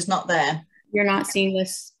plus is not there. You're not seeing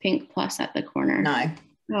this pink plus at the corner? No.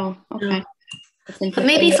 Oh, okay. No. But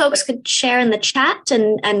maybe folks could share in the chat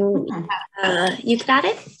and you could add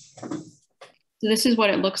it. So this is what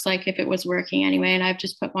it looks like if it was working anyway. And I've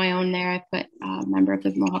just put my own there. I put member of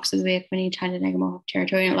the Mohawks of the Bay of Quinte, Tyendinaga Mohawk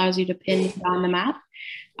Territory, and it allows you to pin down the map.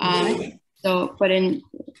 So, but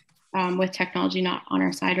with technology not on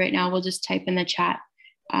our side right now, we'll just type in the chat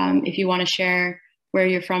if you want to share where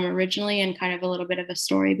you're from originally and kind of a little bit of a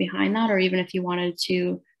story behind that, or even if you wanted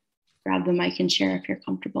to grab the mic and share if you're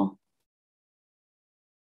comfortable.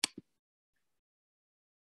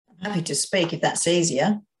 I'm happy to speak if that's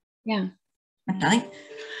easier. Yeah. Okay.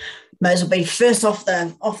 May as well be first off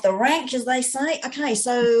the rank, as they say. Okay,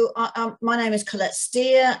 so my name is Colette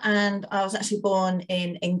Steer, and I was actually born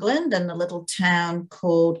in England in a little town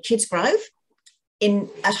called Kidsgrove.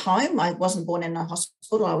 At home, I wasn't born in a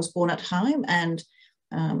hospital. I was born at home, and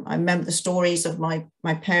I remember the stories of my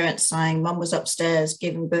parents saying Mum was upstairs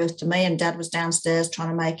giving birth to me, and Dad was downstairs trying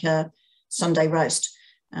to make a Sunday roast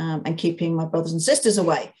and keeping my brothers and sisters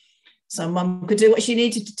away. So Mum could do what she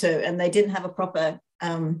needed to do, and they didn't have a proper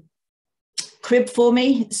crib for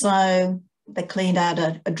me. So they cleaned out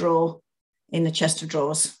a drawer in the chest of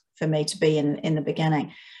drawers for me to be in the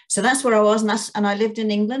beginning. So that's where I was. And I lived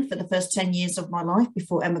in England for the first 10 years of my life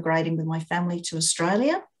before emigrating with my family to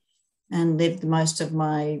Australia, and lived the rest of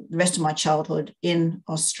my childhood in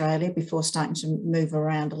Australia before starting to move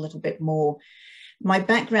around a little bit more. My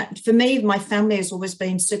background, for me, my family has always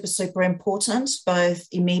been super, super important, both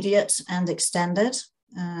immediate and extended.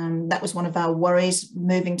 That was one of our worries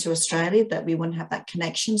moving to Australia, that we wouldn't have that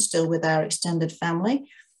connection still with our extended family.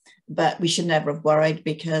 But we should never have worried,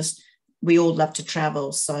 because we all love to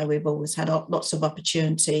travel. So we've always had lots of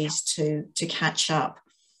opportunities to catch up.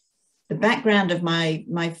 The background of my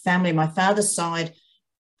family, my father's side,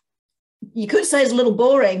 you could say is a little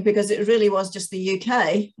boring, because it really was just the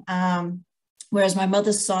UK. Whereas my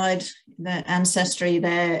mother's side, the ancestry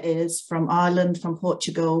there is from Ireland, from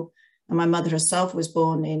Portugal, and my mother herself was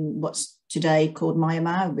born in what's today called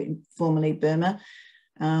Myanmar, formerly Burma.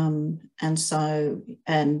 And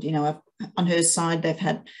you know, on her side, they've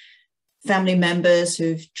had family members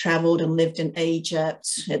who've travelled and lived in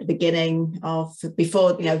Egypt at the beginning of,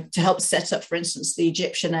 before, you know, to help set up, for instance, the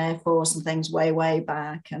Egyptian Air Force and things way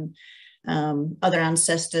back, and other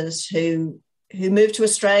ancestors who moved to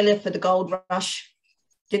Australia for the gold rush,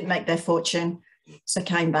 didn't make their fortune, so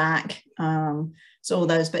came back. So all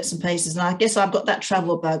those bits and pieces. And I guess I've got that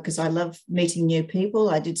travel bug because I love meeting new people.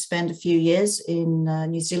 I did spend a few years in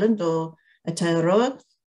New Zealand or Aotearoa,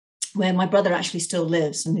 where my brother actually still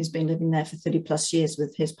lives, and he's been living there for 30 plus years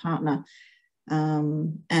with his partner.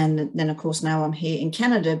 And then, of course, now I'm here in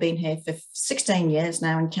Canada, been here for 16 years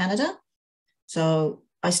now in Canada. So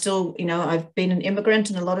I still, I've been an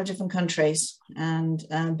immigrant in a lot of different countries and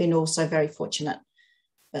been also very fortunate.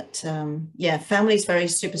 But yeah, family is very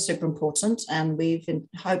super important, and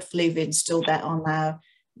hopefully we've instilled that on our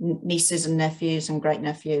nieces and nephews and great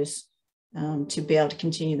nephews to be able to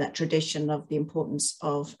continue that tradition of the importance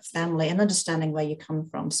of family and understanding where you come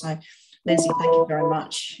from. So, Lindsay, thank you very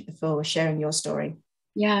much for sharing your story.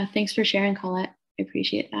 Yeah, thanks for sharing, Colette. I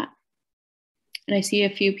appreciate that. And I see a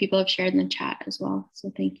few people have shared in the chat as well.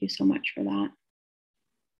 So thank you so much for that.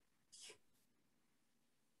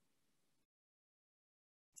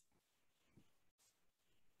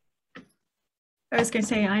 I was going to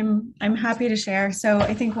say, I'm happy to share. So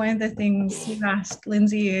I think one of the things you asked,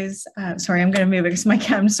 Lindsay, is, sorry, I'm going to move it because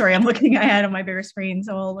I'm looking ahead on my bigger screen,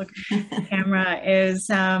 so I'll look at the camera,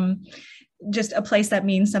 is just a place that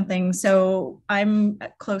means something. So I'm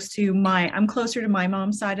closer to my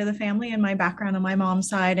mom's side of the family and my background on my mom's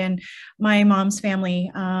side, and my mom's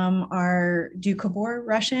family are Doukhobor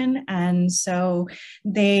Russian. And so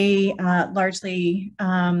they largely,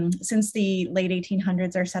 since the late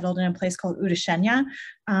 1800s, are settled in a place called Udashenya,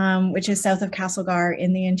 which is south of Castlegar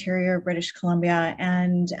in the interior of British Columbia.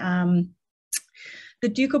 And the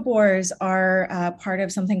Doukhobors are part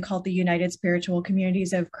of something called the United Spiritual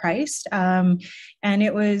Communities of Christ. And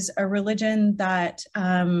it was a religion that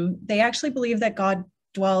they actually believe that God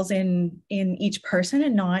dwells in each person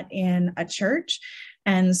and not in a church.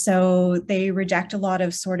 And so they reject a lot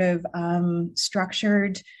of sort of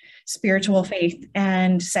structured spiritual faith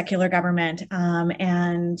and secular government,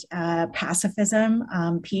 and pacifism.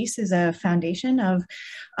 Peace is a foundation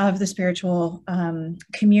of the spiritual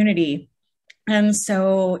community. And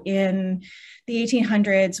so in the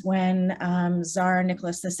 1800s, when Tsar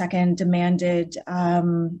Nicholas II demanded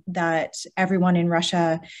that everyone in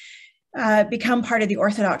Russia become part of the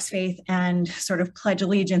Orthodox faith and sort of pledge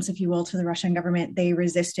allegiance, if you will, to the Russian government, they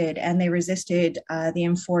resisted, and they resisted the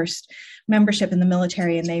enforced membership in the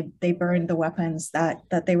military, and they burned the weapons that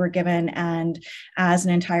they were given, and as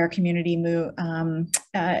an entire community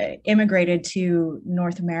immigrated to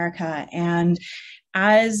North America. And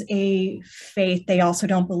as a faith, they also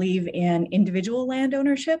don't believe in individual land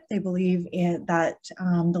ownership. They believe that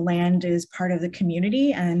the land is part of the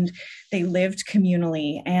community, and they lived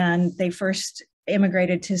communally. And they first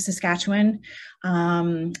immigrated to Saskatchewan.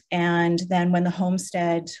 And then when the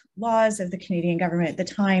homestead laws of the Canadian government at the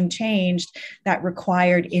time changed, that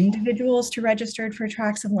required individuals to register for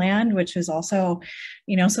tracts of land, which is also,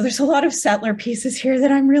 so there's a lot of settler pieces here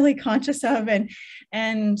that I'm really conscious of.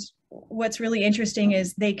 And what's really interesting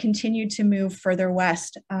is they continued to move further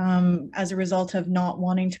west as a result of not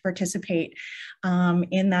wanting to participate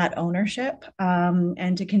in that ownership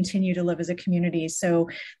and to continue to live as a community. So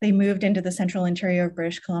they moved into the central interior of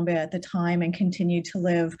British Columbia at the time and continued to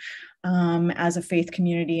live as a faith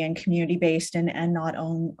community and community-based and not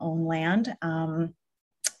own land.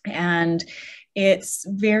 And it's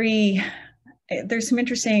there's some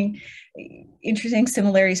interesting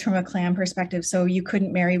similarities from a clan perspective. So you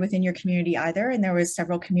couldn't marry within your community either. And there was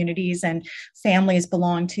several communities, and different families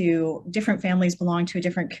belonged to a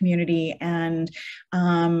different community. And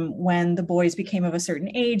when the boys became of a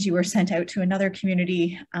certain age, you were sent out to another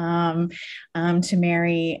community to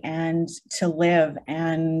marry and to live.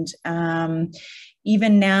 And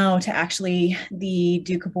even now, to actually the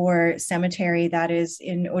Doukhobor cemetery that is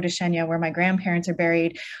in Udashenya, where my grandparents are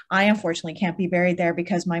buried, I unfortunately can't be buried there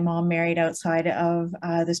because my mom married outside of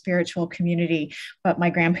the spiritual community, but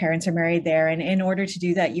my grandparents are married there. And in order to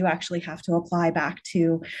do that, you actually have to apply back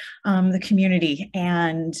to the community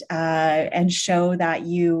and show that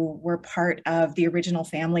you were part of the original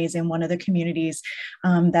families in one of the communities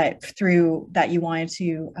that you wanted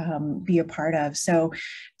to be a part of. So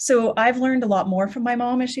I've learned a lot more from my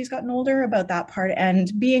mom as she's gotten older about that part.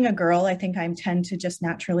 And being a girl, I think I tend to just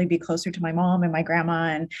naturally be closer to my mom and my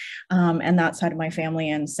grandma and that side of my family.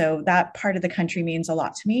 And so that part of the country means a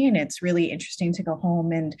lot to me. And it's really interesting to go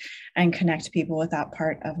home and connect people with that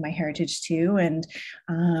part of my heritage too. And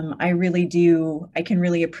I can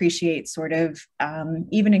really appreciate sort of,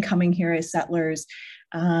 even in coming here as settlers,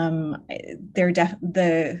 the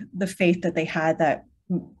faith that they had that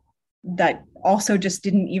that also just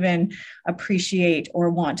didn't even appreciate or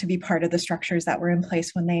want to be part of the structures that were in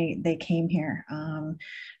place when they came here.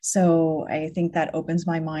 So I think that opens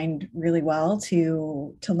my mind really well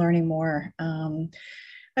to learning more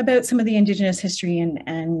about some of the Indigenous history,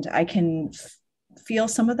 and I can feel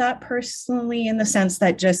some of that personally, in the sense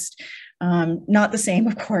that just not the same,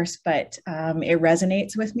 of course, but it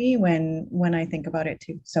resonates with me when I think about it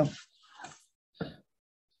too. So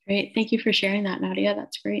great, thank you for sharing that, Nadia.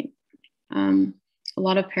 That's great. A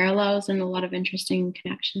lot of parallels and a lot of interesting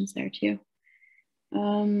connections there too.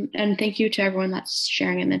 And thank you to everyone that's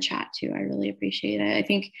sharing in the chat too. I really appreciate it. I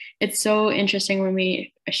think it's so interesting when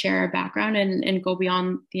we share our background and go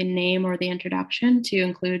beyond the name or the introduction to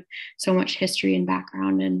include so much history and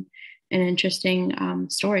background and interesting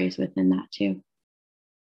stories within that too.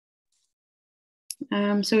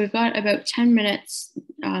 So we've got about 10 minutes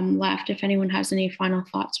left if anyone has any final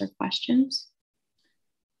thoughts or questions.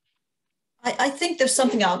 I think there's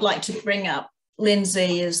something I would like to bring up,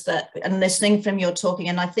 Lindsay, is that, and listening from your talking,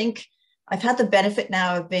 and I think I've had the benefit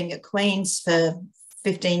now of being at Queen's for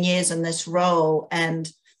 15 years in this role,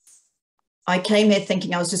 and I came here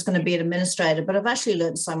thinking I was just going to be an administrator, but I've actually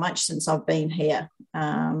learned so much since I've been here,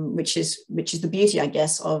 which is the beauty, I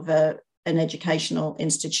guess, of an educational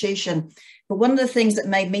institution. But one of the things that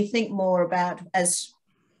made me think more about, as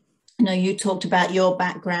you know, you talked about your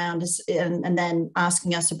background and then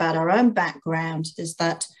asking us about our own background, is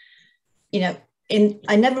that, you know,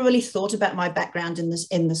 I never really thought about my background in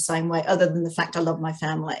the same way, other than the fact I love my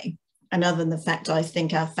family, and other than the fact I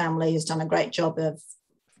think our family has done a great job of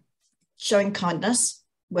showing kindness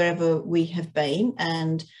wherever we have been,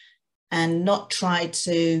 and not try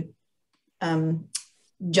to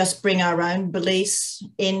just bring our own beliefs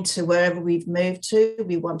into wherever we've moved to.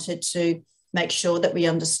 We wanted to make sure that we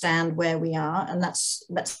understand where we are, and that's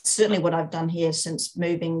certainly what I've done here since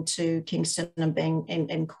moving to Kingston and being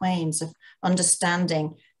in Queen's, of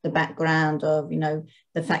understanding the background of, you know,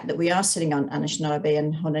 the fact that we are sitting on Anishinaabe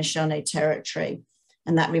and Haudenosaunee territory.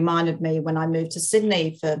 And that reminded me when I moved to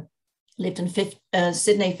Sydney lived in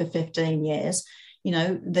Sydney for 15 years, you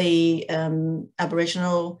know, the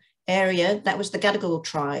Aboriginal area, that was the Gadigal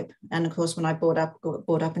tribe. And of course, when I brought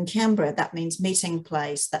up in Canberra, that means meeting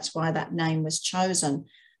place. That's why that name was chosen.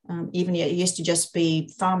 Even it used to just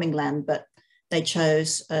be farming land, but they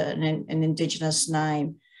chose an Indigenous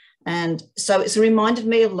name. And so it's reminded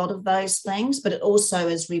me of a lot of those things, but it also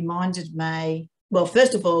has reminded me, well,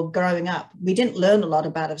 first of all, growing up, we didn't learn a lot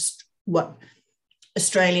about what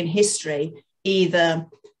Australian history, either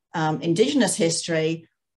Indigenous history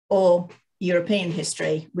or European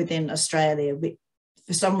history within Australia.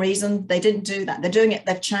 For some reason, they didn't do that. They're doing it,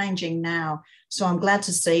 they're changing now. So I'm glad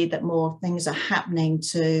to see that more things are happening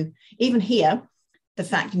to, even here, the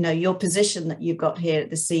fact, you know, your position that you've got here at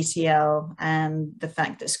the CTL, and the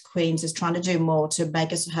fact that Queen's is trying to do more to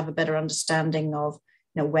make us have a better understanding of,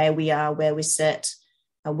 you know, where we are, where we sit,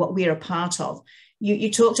 what we're a part of. You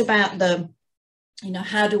talked about the, you know,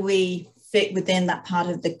 how do we fit within that part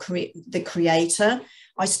of the creator?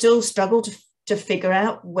 I still struggle to figure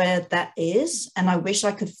out where that is, and I wish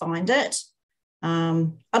I could find it.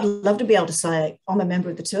 I'd love to be able to say I'm a member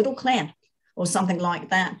of the Turtle Clan or something like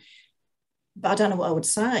that, but I don't know what I would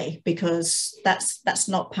say, because that's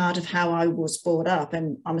not part of how I was brought up,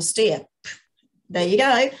 and I'm a steer. There you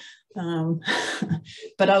go.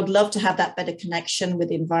 But I would love to have that better connection with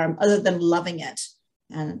the environment, other than loving it,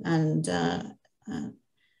 and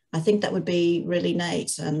I think that would be really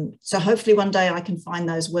neat. And so hopefully one day I can find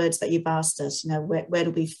those words that you've asked us, you know, where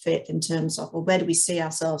do we fit in terms of, or where do we see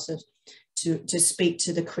ourselves as, to speak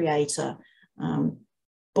to the creator.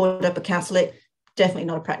 Brought up a Catholic, definitely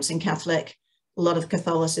not a practicing Catholic. A lot of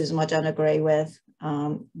Catholicism I don't agree with.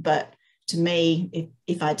 But to me,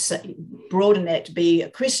 if I'd say, broaden it to be a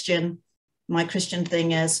Christian, my Christian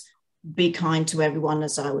thing is be kind to everyone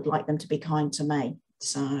as I would like them to be kind to me.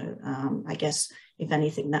 So I guess, if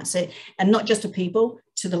anything, that's it. And not just to people,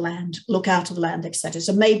 to the land, look after the land, etc.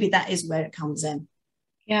 So maybe that is where it comes in.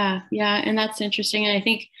 Yeah, and that's interesting. And I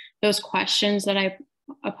think those questions that I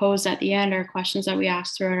posed at the end are questions that we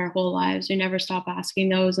ask throughout our whole lives. We never stop asking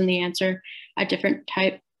those, and the answer at different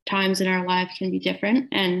times in our life can be different.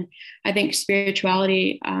 And I think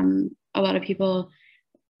spirituality, a lot of people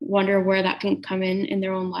wonder where that can come in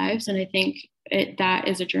their own lives. And I think that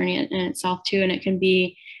is a journey in itself too. And it can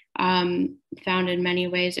be found in many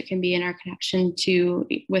ways. It can be in our connection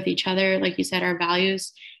with each other. Like you said, our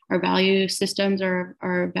values, our value systems, or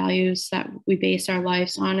our values that we base our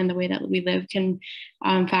lives on, and the way that we live can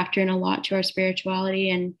factor in a lot to our spirituality,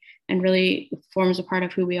 and really forms a part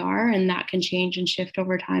of who we are. And that can change and shift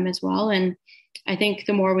over time as well. And I think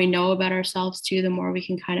the more we know about ourselves too, the more we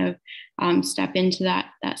can kind of step into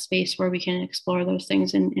that space where we can explore those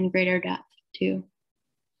things in greater depth too.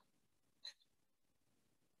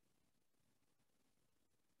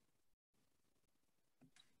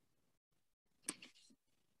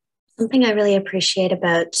 Something I really appreciate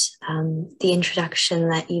about the introduction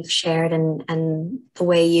that you've shared and the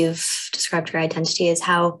way you've described your identity is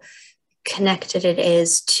how connected it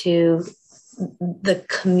is to the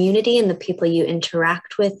community and the people you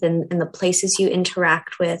interact with and the places you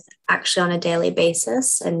interact with actually on a daily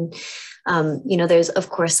basis. And, there's, of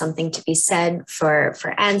course, something to be said for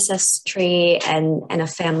ancestry and a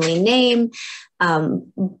family name.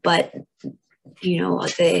 But,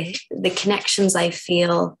 the connections I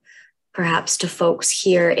feel perhaps to folks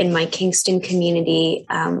here in my Kingston community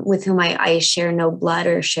with whom I share no blood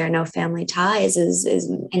or share no family ties is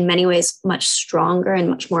in many ways much stronger and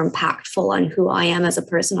much more impactful on who I am as a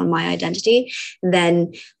person, on my identity,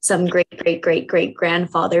 than some great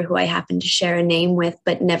grandfather who I happen to share a name with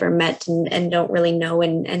but never met and don't really know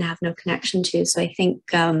and have no connection to. So I think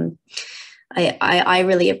I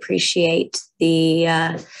really appreciate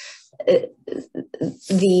the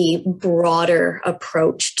broader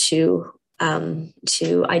approach to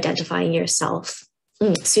identifying yourself.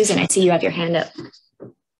 Susan, I see you have your hand up.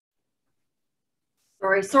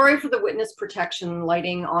 Sorry for the witness protection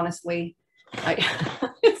lighting. Honestly,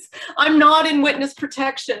 I'm not in witness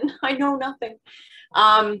protection. I know nothing.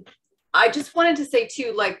 I just wanted to say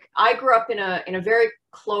too, like, I grew up in a very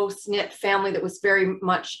close-knit family that was very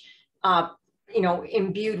much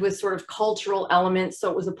imbued with sort of cultural elements. So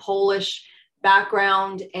it was a Polish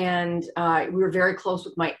background, and we were very close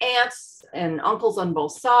with my aunts and uncles on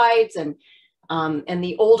both sides, and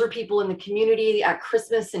the older people in the community at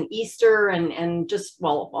Christmas and Easter, and just,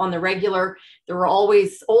 well, on the regular, there were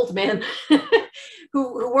always old men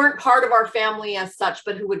who weren't part of our family as such,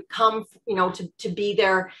 but who would come, to be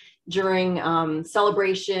there during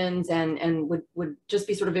celebrations and would just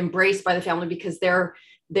be sort of embraced by the family because their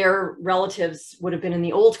relatives would have been in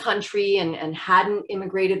the old country and hadn't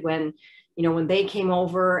immigrated when they came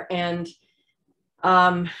over. And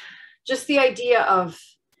just the idea of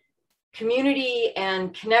community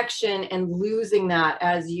and connection and losing that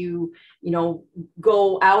as you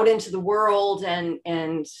go out into the world and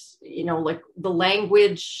like the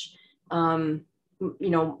language,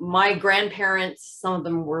 my grandparents, some of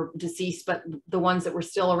them were deceased, but the ones that were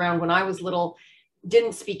still around when I was little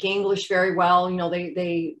didn't speak English very well.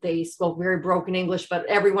 They spoke very broken English, but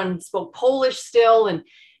everyone spoke Polish still, and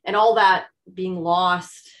all that being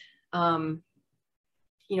lost, making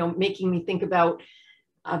me think about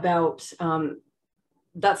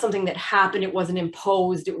that's something that happened. It wasn't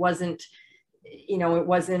imposed. It wasn't,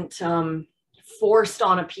 forced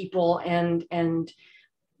on a people, and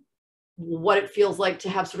what it feels like to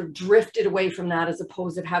have sort of drifted away from that as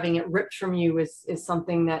opposed to having it ripped from you is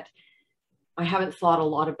something that I haven't thought a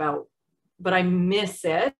lot about, but I miss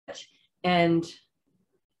it. And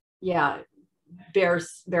yeah,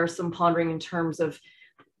 bears some pondering in terms of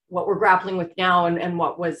what we're grappling with now and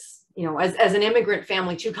what was, as an immigrant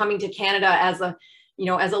family too, coming to Canada as a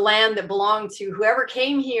land that belonged to whoever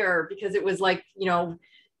came here, because it was like,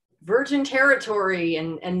 virgin territory,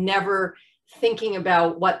 and never thinking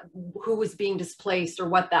about who was being displaced or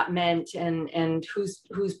what that meant, and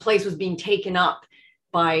whose place was being taken up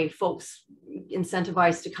by folks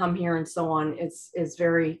incentivized to come here and so on. Is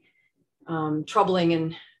very troubling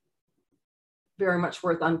and very much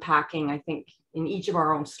worth unpacking, I think, in each of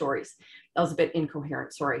our own stories. That was a bit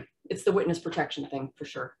incoherent, sorry. It's the witness protection thing for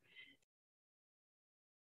sure.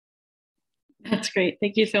 That's great.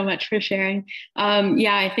 Thank you so much for sharing.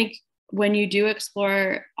 Yeah, I think when you do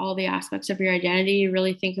explore all the aspects of your identity, you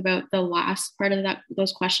really think about the last part of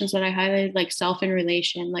those questions that I highlighted, like self and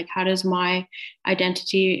relation, like how does my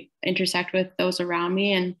identity intersect with those around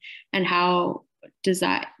me, and how does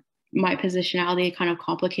that, my positionality, kind of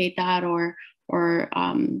complicate that or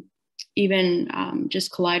even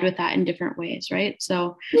just collide with that in different ways, right?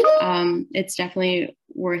 So it's definitely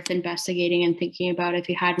worth investigating and thinking about. If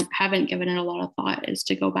you haven't given it a lot of thought, is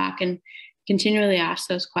to go back and continually ask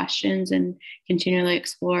those questions and continually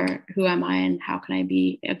explore, who am I and how can I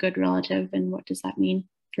be a good relative, and what does that mean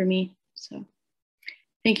for me? So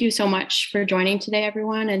thank you so much for joining today,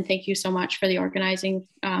 everyone. And thank you so much for the organizing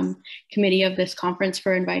committee of this conference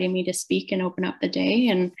for inviting me to speak and open up the day.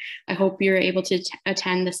 And I hope you're able to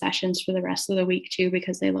attend the sessions for the rest of the week too,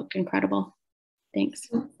 because they looked incredible. Thanks.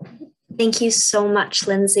 Thank you so much,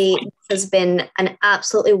 Lindsay. This has been an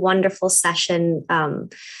absolutely wonderful session.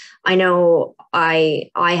 I know I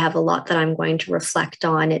have a lot that I'm going to reflect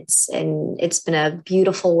on. It's been a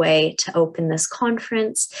beautiful way to open this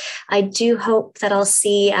conference. I do hope that I'll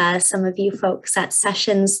see some of you folks at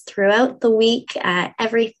sessions throughout the week.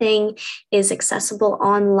 Everything is accessible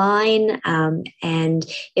online, and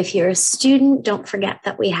if you're a student, don't forget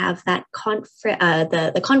that we have that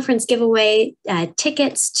the conference giveaway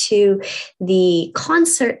tickets to the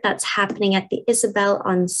concert that's happening at the Isabel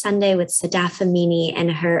on Sunday with Sadaf Amini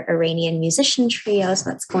and her Iranian musician trio. So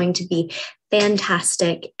that's going to be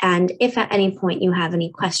fantastic. And if at any point you have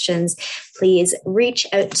any questions, please reach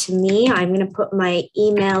out to me. I'm going to put my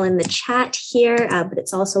email in the chat here, but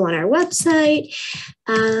it's also on our website.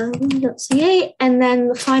 And then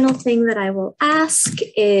the final thing that I will ask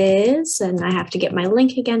is, and I have to get my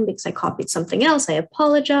link again because I copied something else, I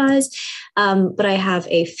apologize, but I have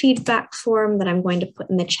a feedback form that I'm going to put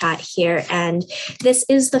in the chat here. And this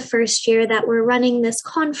is the first year that we're running this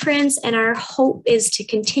conference, and our hope is to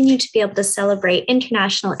continue to be able to celebrate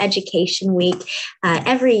International Education Week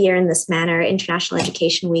every year in this manner. International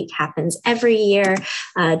Education Week happens every year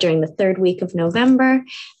during the third week of November.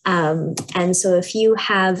 And so if you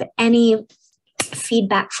have any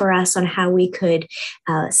feedback for us on how we could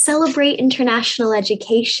celebrate international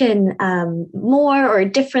education more or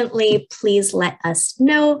differently, please let us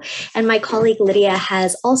know. And my colleague Lydia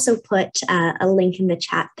has also put a link in the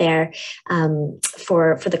chat there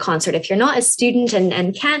for the concert. If you're not a student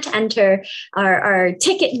and can't enter our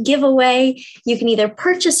ticket giveaway, you can either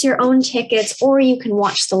purchase your own tickets or you can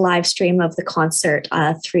watch the live stream of the concert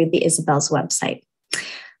through the Isabel's website.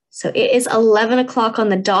 So it is 11 o'clock on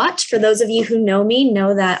the dot. For those of you who know me,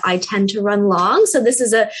 know that I tend to run long. So this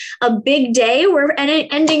is a big day. We're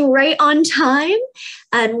ending right on time.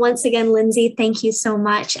 And once again, Lindsay, thank you so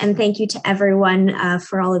much. And thank you to everyone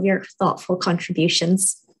for all of your thoughtful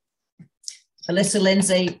contributions. Alyssa,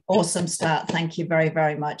 Lindsay, awesome start. Thank you very,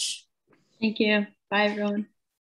 very much. Thank you. Bye, everyone.